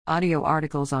Audio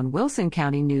articles on Wilson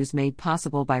County News made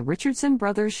possible by Richardson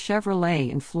Brothers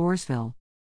Chevrolet in Floresville.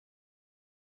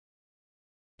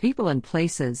 People and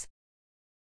Places.